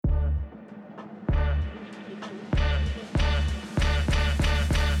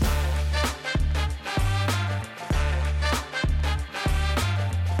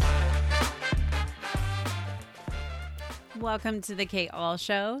Welcome to the Kate All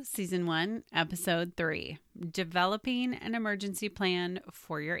Show, Season 1, Episode 3, Developing an Emergency Plan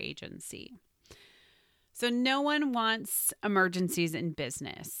for Your Agency. So no one wants emergencies in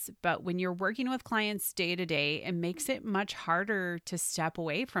business, but when you're working with clients day to day, it makes it much harder to step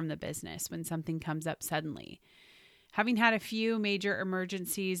away from the business when something comes up suddenly. Having had a few major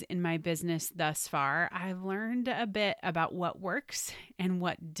emergencies in my business thus far, I've learned a bit about what works and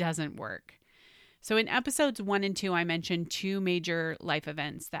what doesn't work. So in episodes 1 and 2, I mentioned 2 major life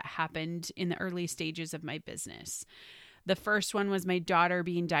events that happened in the early stages of my business. The first one was my daughter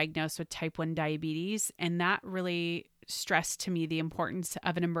being diagnosed with type 1 diabetes, and that really stressed to me the importance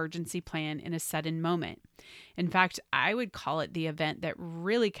of an emergency plan in a sudden moment. In fact, I would call it the event that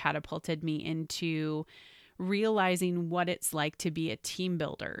really catapulted me into realizing what it's like to be a team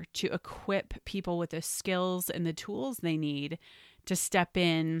builder, to equip people with the skills and the tools they need to step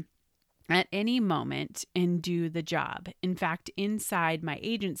in at any moment and do the job. In fact, inside my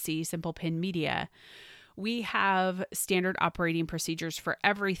agency, Simple Pin Media, we have standard operating procedures for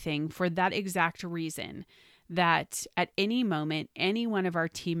everything for that exact reason, that at any moment, any one of our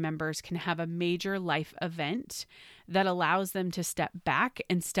team members can have a major life event that allows them to step back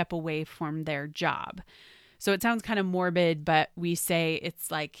and step away from their job. So it sounds kind of morbid, but we say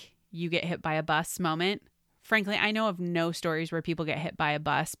it's like you get hit by a bus moment. Frankly, I know of no stories where people get hit by a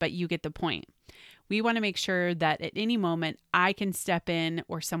bus, but you get the point. We want to make sure that at any moment I can step in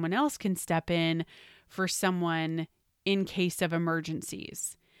or someone else can step in for someone in case of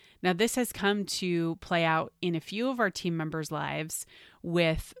emergencies. Now, this has come to play out in a few of our team members' lives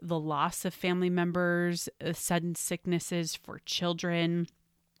with the loss of family members, sudden sicknesses for children,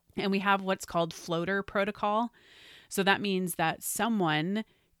 and we have what's called floater protocol. So that means that someone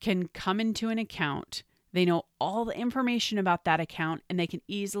can come into an account. They know all the information about that account and they can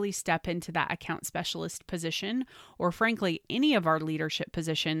easily step into that account specialist position or frankly, any of our leadership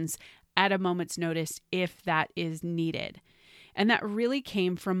positions at a moment's notice if that is needed. And that really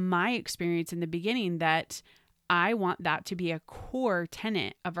came from my experience in the beginning that I want that to be a core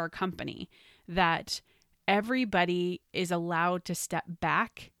tenet of our company, that everybody is allowed to step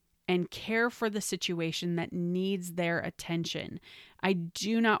back and care for the situation that needs their attention. I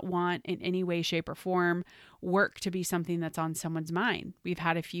do not want in any way, shape, or form work to be something that's on someone's mind. We've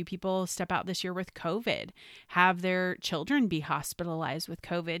had a few people step out this year with COVID, have their children be hospitalized with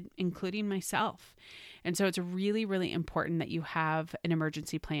COVID, including myself. And so it's really, really important that you have an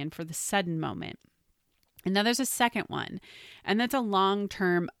emergency plan for the sudden moment. And then there's a second one, and that's a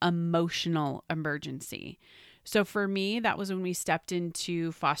long-term emotional emergency. So for me, that was when we stepped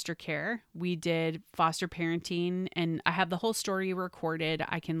into foster care. We did foster parenting, and I have the whole story recorded.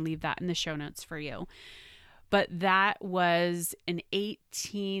 I can leave that in the show notes for you. But that was a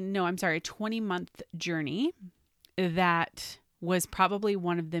 20-month journey that was probably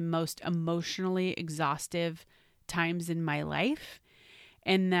one of the most emotionally exhaustive times in my life.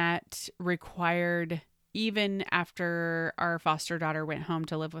 And that required, even after our foster daughter went home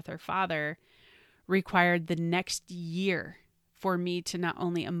to live with her father, required the next year for me to not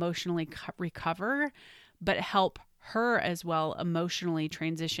only emotionally recover, but help her as well emotionally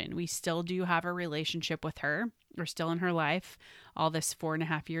transition. We still do have a relationship with her. We're still in her life all this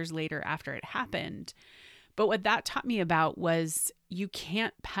 4.5 years later after it happened. But what that taught me about was you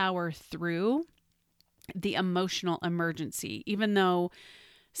can't power through the emotional emergency, even though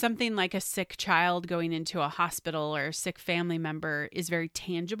something like a sick child going into a hospital or a sick family member is very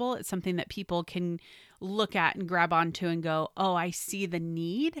tangible. It's something that people can look at and grab onto and go, oh, I see the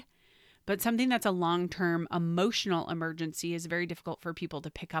need. But something that's a long-term emotional emergency is very difficult for people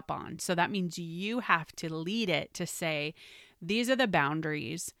to pick up on. So that means you have to lead it to say, these are the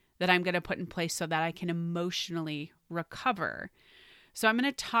boundaries that I'm going to put in place so that I can emotionally recover. So I'm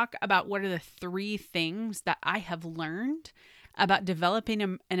going to talk about what are the 3 things that I have learned about developing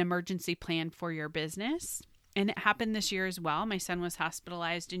an emergency plan for your business. And it happened this year as well. My son was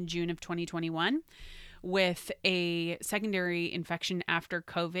hospitalized in June of 2021 with a secondary infection after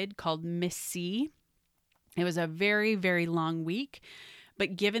COVID called MIS-C. It was a very, very long week.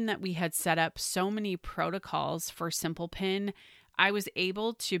 But given that we had set up so many protocols for Simple Pin, I was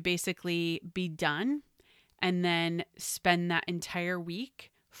able to basically be done and then spend that entire week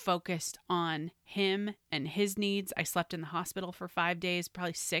focused on him and his needs. I slept in the hospital for 5 days,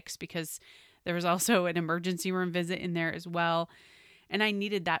 probably 6, because there was also an emergency room visit in there as well. And I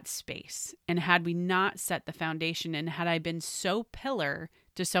needed that space. And had we not set the foundation and had I been so pillar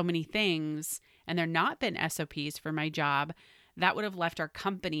to so many things and there not been SOPs for my job, that would have left our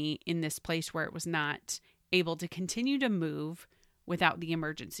company in this place where it was not able to continue to move without the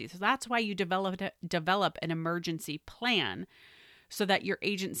emergency. So that's why you develop an emergency plan so that your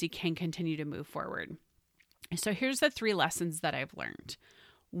agency can continue to move forward. So here's the 3 lessons that I've learned.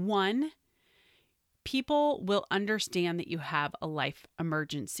 1, people will understand that you have a life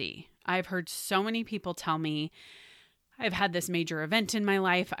emergency. I've heard so many people tell me, I've had this major event in my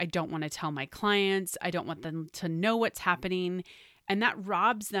life. I don't want to tell my clients. I don't want them to know what's happening. And that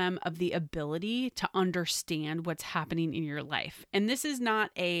robs them of the ability to understand what's happening in your life. And this is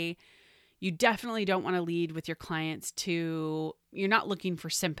not you definitely don't want to lead with your clients you're not looking for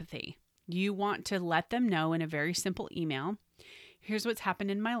sympathy. You want to let them know in a very simple email, here's what's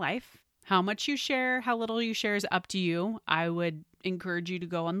happened in my life. How much you share, how little you share is up to you. I would encourage you to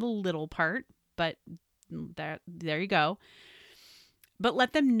go on the little part, but there you go. But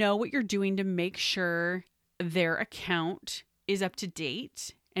let them know what you're doing to make sure their account is up to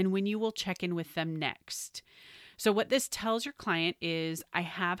date and when you will check in with them next. So what this tells your client is, I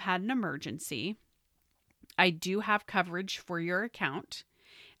have had an emergency. I do have coverage for your account,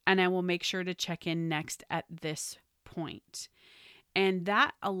 and I will make sure to check in next at this point. And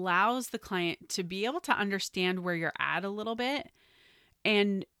that allows the client to be able to understand where you're at a little bit.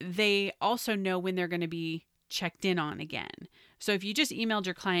 And they also know when they're going to be checked in on again. So if you just emailed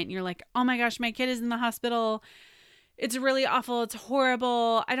your client and you're like, oh my gosh, my kid is in the hospital. It's really awful. It's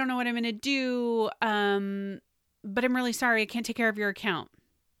horrible. I don't know what I'm going to do. But I'm really sorry. I can't take care of your account.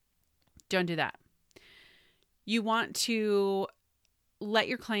 Don't do that. You want to let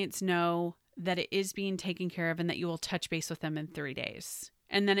your clients know that it is being taken care of and that you will touch base with them in 3 days.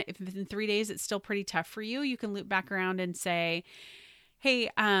 And then if in 3 days it's still pretty tough for you, you can loop back around and say,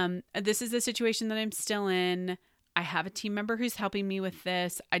 hey, this is the situation that I'm still in. I have a team member who's helping me with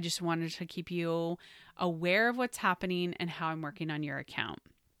this. I just wanted to keep you aware of what's happening and how I'm working on your account.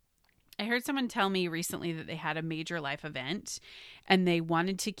 I heard someone tell me recently that they had a major life event and they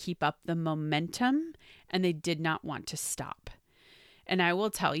wanted to keep up the momentum and they did not want to stop. And I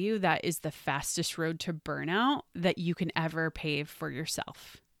will tell you, that is the fastest road to burnout that you can ever pave for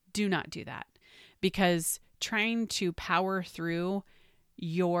yourself. Do not do that, because trying to power through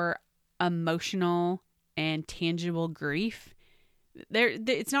your emotional and tangible grief,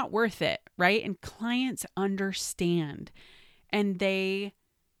 it's not worth it, right? And clients understand, and they're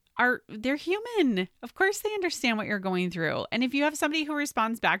human. Of course they understand what you're going through. And if you have somebody who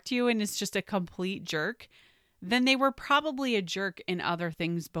responds back to you and is just a complete jerk, then they were probably a jerk in other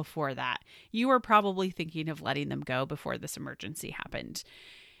things before that. You were probably thinking of letting them go before this emergency happened.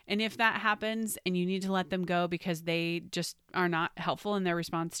 And if that happens and you need to let them go because they just are not helpful in their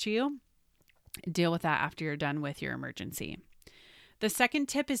response to you, deal with that after you're done with your emergency. The second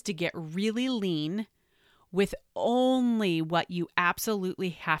tip is to get really lean with only what you absolutely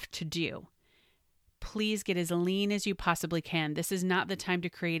have to do. Please get as lean as you possibly can. This is not the time to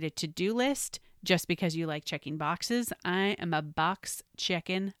create a to-do list just because you like checking boxes. I am a box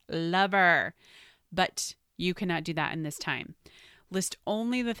checking lover, but you cannot do that in this time. List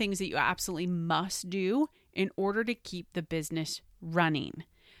only the things that you absolutely must do in order to keep the business running.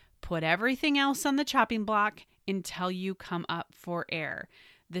 Put everything else on the chopping block until you come up for air.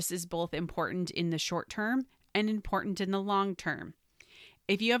 This is both important in the short term and important in the long term.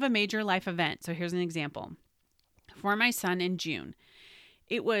 If you have a major life event, so here's an example. For my son in June,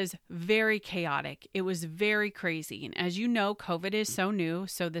 it was very chaotic. It was very crazy. And as you know, COVID is so new.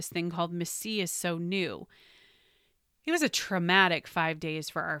 So this thing called Miss C is so new. It was a traumatic 5 days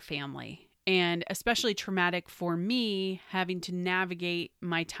for our family, and especially traumatic for me having to navigate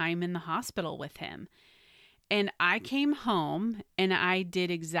my time in the hospital with him. And I came home and I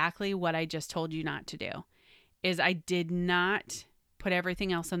did exactly what I just told you not to do, is I did not put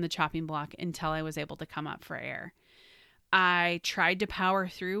everything else on the chopping block until I was able to come up for air. I tried to power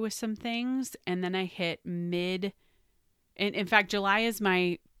through with some things, and then I hit and in fact, July is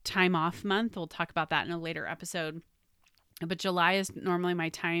my time off month. We'll talk about that in a later episode. But July is normally my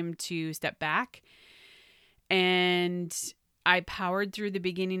time to step back. And I powered through the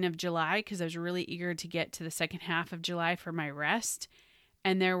beginning of July because I was really eager to get to the second half of July for my rest.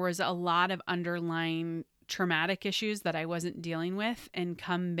 And there was a lot of underlying traumatic issues that I wasn't dealing with. And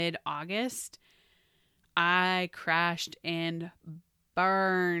come mid-August, I crashed and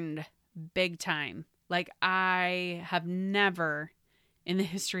burned big time. Like, I have never in the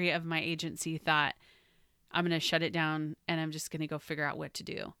history of my agency thought, I'm going to shut it down and I'm just going to go figure out what to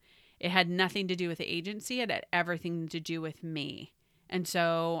do. It had nothing to do with the agency. It had everything to do with me. And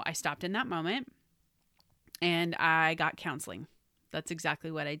so I stopped in that moment and I got counseling. That's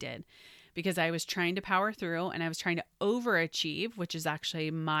exactly what I did, because I was trying to power through and I was trying to overachieve, which is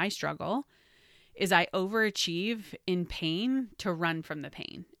actually my struggle, is I overachieve in pain to run from the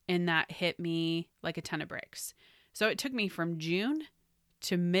pain. And that hit me like a ton of bricks. So it took me from June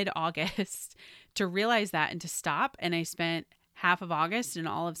to mid-August to realize that and to stop. And I spent half of August and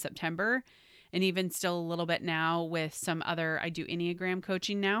all of September, and even still a little bit now with some other, I do Enneagram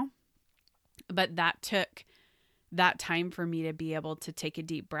coaching now. But that took that time for me to be able to take a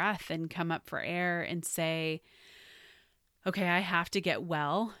deep breath and come up for air and say, okay, I have to get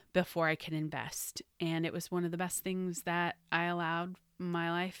well before I can invest. And it was one of the best things that I allowed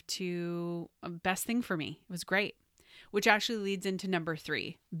my life to, best thing for me. It was great. Which actually leads into number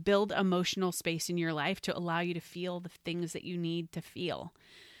 3, build emotional space in your life to allow you to feel the things that you need to feel.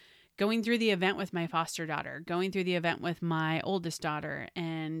 Going through the event with my foster daughter, going through the event with my oldest daughter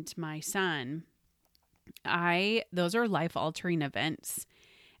and my son, those are life-altering events,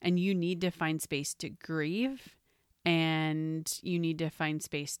 and you need to find space to grieve, and you need to find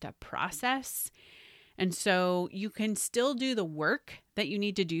space to process. And so you can still do the work that you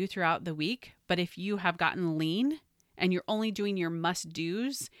need to do throughout the week, but if you have gotten lean and you're only doing your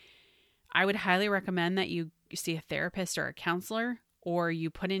must-dos, I would highly recommend that you see a therapist or a counselor, or you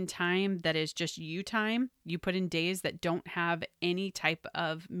put in time that is just you time. You put in days that don't have any type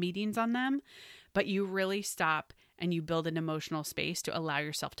of meetings on them, but you really stop and you build an emotional space to allow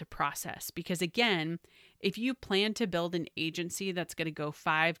yourself to process. Because again, if you plan to build an agency that's going to go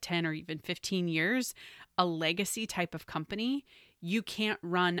 5, 10, or even 15 years, a legacy type of company, you can't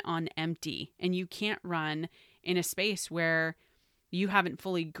run on empty, and you can't run in a space where you haven't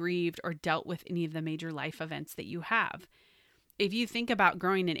fully grieved or dealt with any of the major life events that you have. If you think about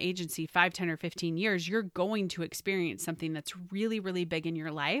growing an agency 5, 10, or 15 years, you're going to experience something that's really, really big in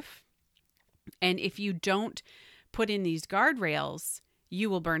your life. And if you don't put in these guardrails, you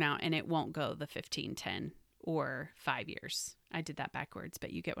will burn out and it won't go the 15, 10, or 5 years. I did that backwards,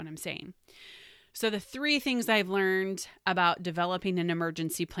 but you get what I'm saying. So the 3 things I've learned about developing an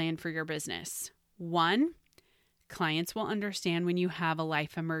emergency plan for your business. 1, clients will understand when you have a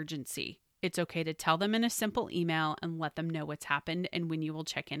life emergency. It's okay to tell them in a simple email and let them know what's happened and when you will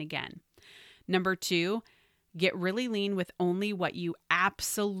check in again. Number 2, get really lean with only what you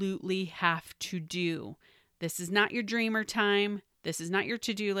absolutely have to do. This is not your dreamer time. This is not your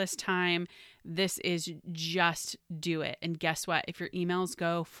to-do list time. This is just do it. And guess what? If your emails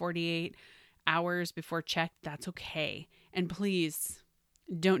go 48 hours before check, that's okay. And please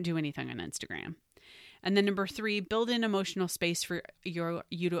don't do anything on Instagram. And then number 3, build an emotional space for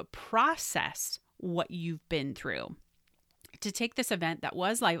you to process what you've been through. To take this event that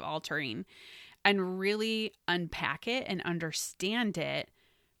was life-altering and really unpack it and understand it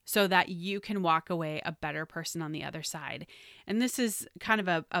so that you can walk away a better person on the other side. And this is kind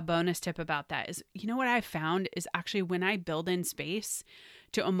of a bonus tip about that is, you know what I found is actually when I build in space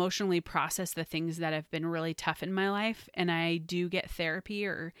to emotionally process the things that have been really tough in my life, and I do get therapy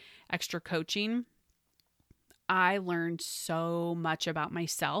or extra coaching, I learned so much about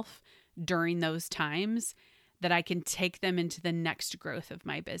myself during those times that I can take them into the next growth of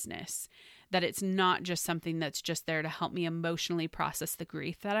my business. That it's not just something that's just there to help me emotionally process the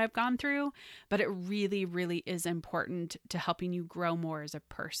grief that I've gone through, but it really, really is important to helping you grow more as a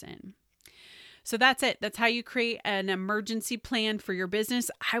person. So that's it. That's how you create an emergency plan for your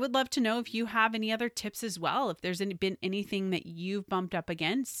business. I would love to know if you have any other tips as well. If there's been anything that you've bumped up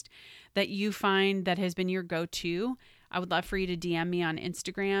against that you find that has been your go-to, I would love for you to DM me on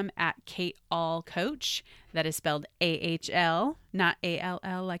Instagram at Kate Ahl Coach. That is spelled AHL, not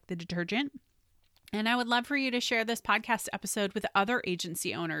ALL like the detergent. And I would love for you to share this podcast episode with other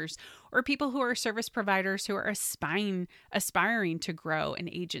agency owners or people who are service providers who are aspiring to grow an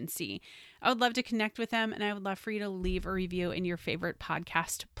agency. I would love to connect with them, and I would love for you to leave a review in your favorite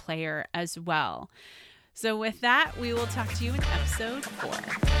podcast player as well. So with that, we will talk to you in episode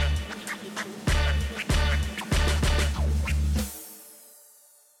 4.